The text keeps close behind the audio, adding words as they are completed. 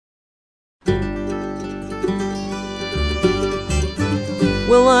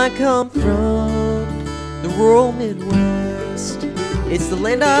Well, I come from the rural Midwest. It's the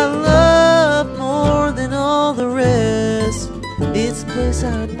land I love more than all the rest. It's a place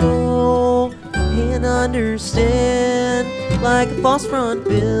I know and understand, like a false front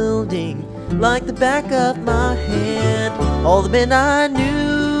building, like the back of my hand. All the men I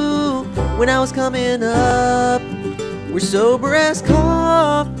knew when I was coming up were sober as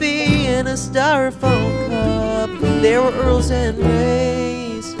coffee in a styrofoam cup. There were Earls and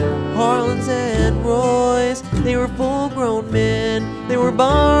Rays, Harlans and Roys. They were full-grown men. They were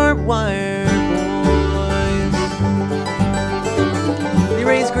barbed wire boys. They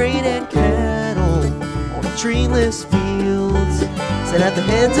raised grain and cattle on treeless fields, sat at the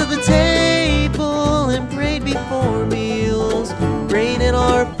heads of the table and prayed before meals. Prayed in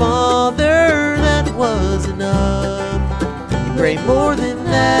our Father, that was enough. You pray more than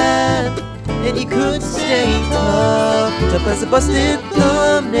that, and you could stay tough, tough as a busted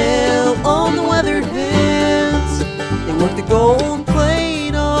thumbnail on the weathered hands. They worked the gold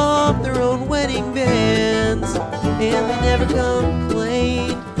plate off their own wedding bands, and they never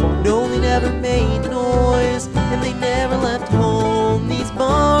complained, no, they never made noise, and they never left home, these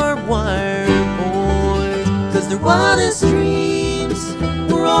barbed wire boys. 'Cause their wildest dreams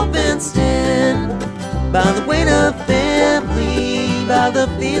were all fenced in by the weight of family, by the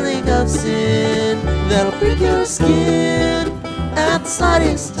feeling of sin that'll break your skin at the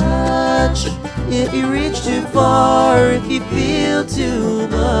slightest touch. If you reach too far, if you feel too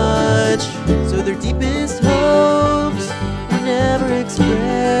much. So their deepest hopes were never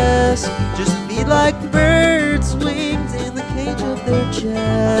expressed, just to be like birds' wings in the cage of their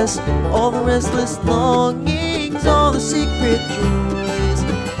chest. All the restless longings, all the secret joys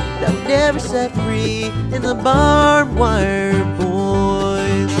that were never set free in the barbed wire boys.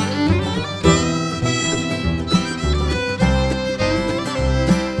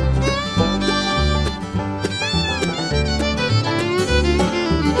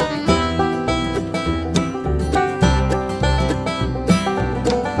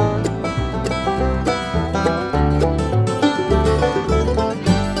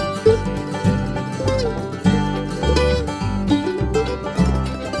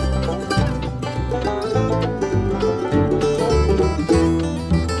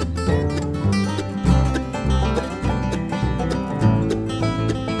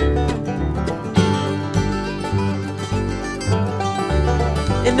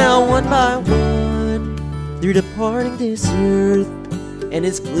 And now one by one, they're departing this earth, and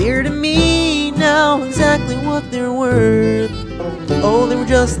it's clear to me now exactly what they're worth. Oh, they were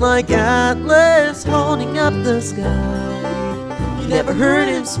just like Atlas holding up the sky. You never heard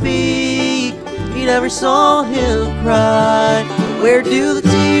him speak, you never saw him cry. Where do the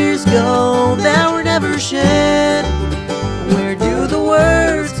tears go that were never shed? Where do the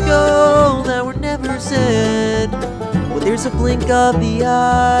words go that were never said? Well, there's a blink of the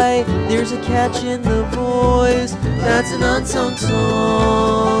eye, there's a catch in the voice, that's an unsung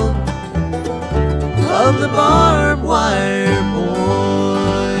song of the barbed wire boy.